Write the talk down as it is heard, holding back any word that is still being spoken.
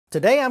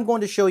Today I'm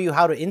going to show you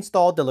how to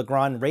install the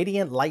Legrand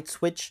Radiant Light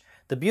Switch.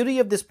 The beauty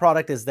of this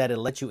product is that it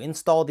lets you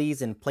install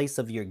these in place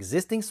of your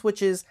existing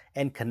switches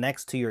and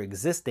connects to your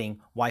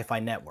existing Wi-Fi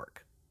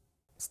network.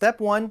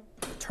 Step 1,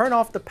 turn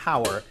off the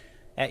power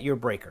at your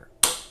breaker.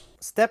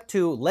 Step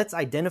 2, let's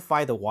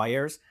identify the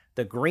wires.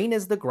 The green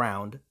is the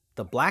ground,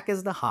 the black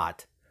is the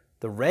hot,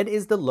 the red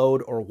is the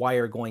load or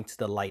wire going to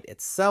the light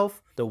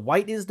itself. The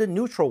white is the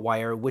neutral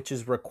wire, which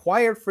is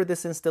required for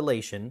this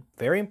installation,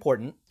 very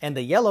important. And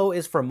the yellow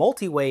is for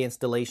multi-way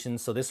installation,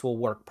 so this will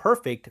work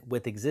perfect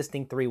with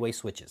existing three-way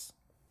switches.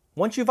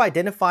 Once you've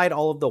identified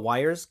all of the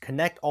wires,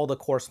 connect all the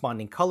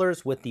corresponding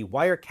colors with the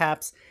wire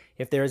caps.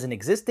 If there is an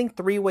existing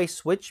three-way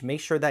switch, make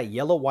sure that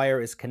yellow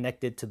wire is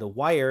connected to the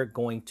wire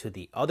going to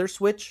the other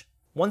switch.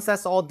 Once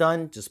that's all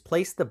done, just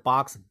place the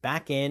box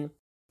back in.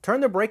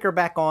 Turn the breaker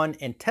back on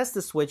and test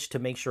the switch to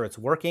make sure it's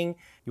working.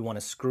 You want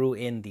to screw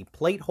in the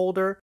plate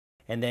holder,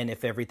 and then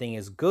if everything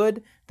is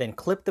good, then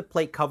clip the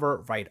plate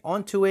cover right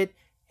onto it,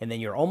 and then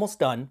you're almost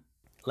done.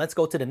 Let's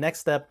go to the next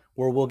step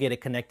where we'll get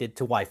it connected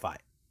to Wi-Fi.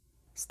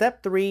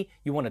 Step 3,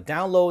 you want to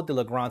download the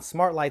Legrand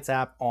Smart Lights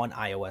app on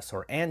iOS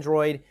or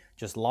Android.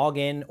 Just log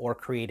in or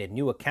create a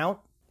new account.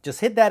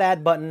 Just hit that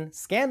add button,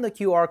 scan the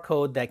QR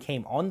code that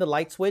came on the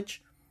light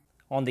switch.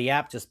 On the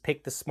app, just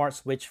pick the smart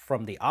switch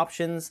from the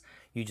options.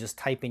 You just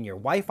type in your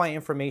Wi-Fi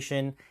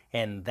information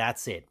and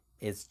that's it.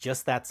 It's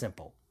just that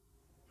simple.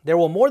 There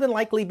will more than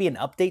likely be an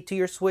update to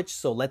your switch,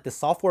 so let the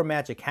software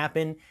magic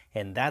happen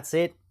and that's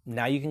it.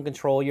 Now you can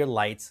control your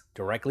lights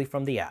directly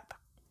from the app.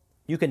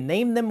 You can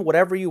name them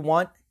whatever you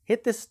want.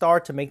 Hit this star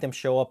to make them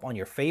show up on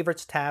your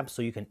favorites tab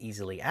so you can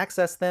easily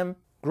access them.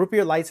 Group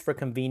your lights for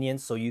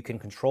convenience so you can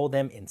control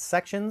them in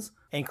sections,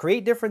 and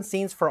create different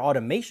scenes for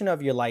automation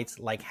of your lights,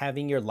 like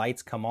having your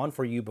lights come on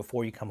for you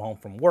before you come home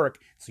from work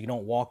so you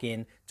don't walk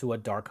into a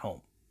dark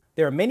home.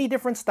 There are many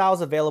different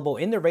styles available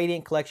in the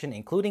Radiant collection,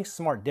 including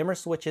smart dimmer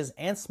switches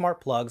and smart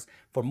plugs.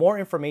 For more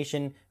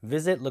information,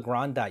 visit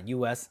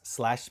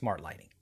legrand.us/smartlighting.